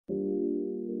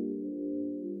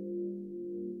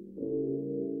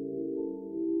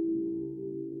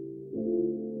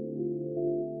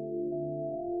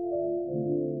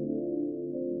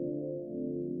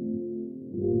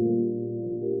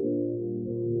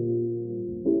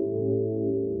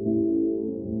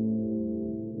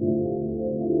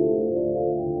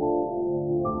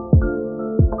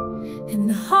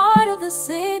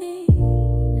city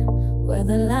where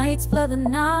the lights blur the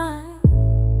night.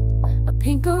 A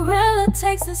pink gorilla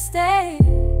takes the stage,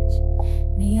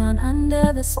 neon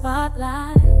under the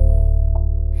spotlight,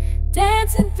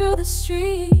 dancing through the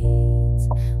streets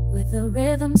with a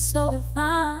rhythm so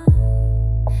divine.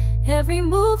 Every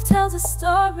move tells a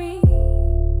story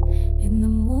in the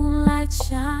moonlight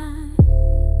shine.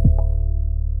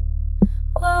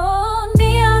 Oh,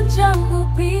 neon jungle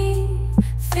beat,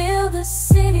 fill the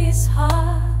city's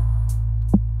heart.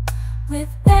 With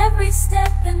every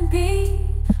step and beat,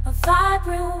 a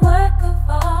vibrant work of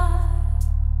art.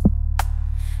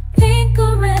 Pink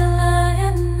gorilla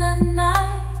in the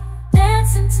night,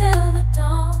 dancing till the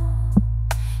dawn.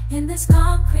 In this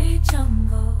concrete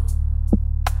jungle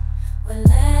where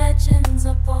legends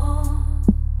are born.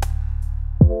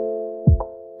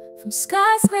 From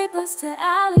skyscrapers to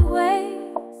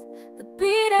alleyways, the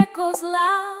beat echoes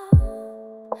loud.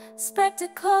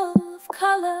 Spectacle of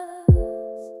colors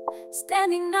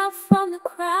standing out from the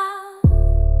crowd,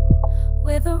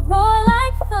 with a roar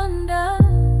like thunder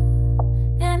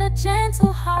and a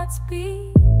gentle heart's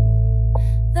beat.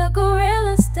 The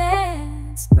gorilla's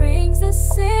dance brings the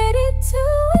city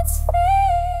to its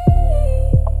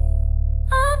feet.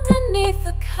 Underneath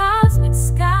the cosmic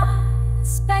sky, a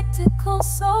spectacle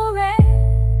so rare,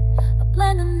 a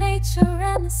blend of nature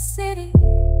and the city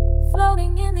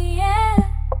floating in the air.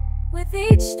 With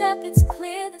each step it's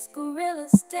clear this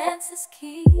gorilla's dance is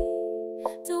key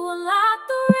to unlock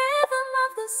the rhythm of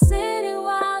the city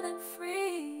wild and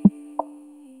free.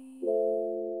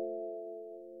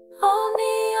 Oh,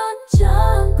 neon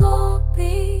jungle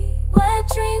beat, where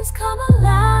dreams come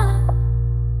alive.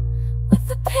 With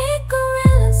the pink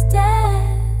gorilla's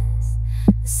dance,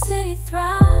 the city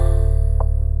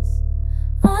thrives.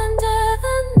 Under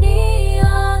the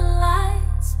neon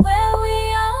lights where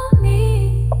we all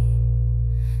meet,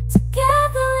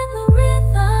 together in the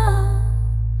rhythm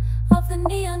of the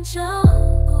neon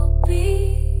jungle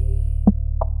beat.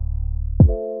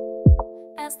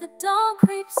 As the dawn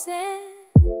creeps in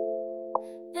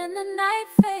and the night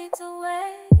fades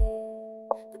away,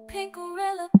 the pink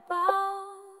gorilla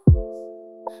bows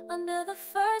under the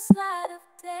first light of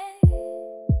day.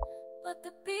 But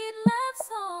the beat lives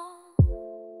on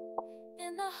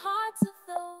in the hearts of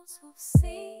those who've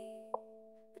seen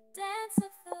the dance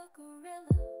of the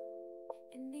gorilla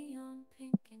in neon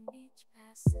pink. In each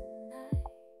passing night,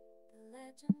 the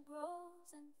legend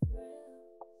grows and thrills.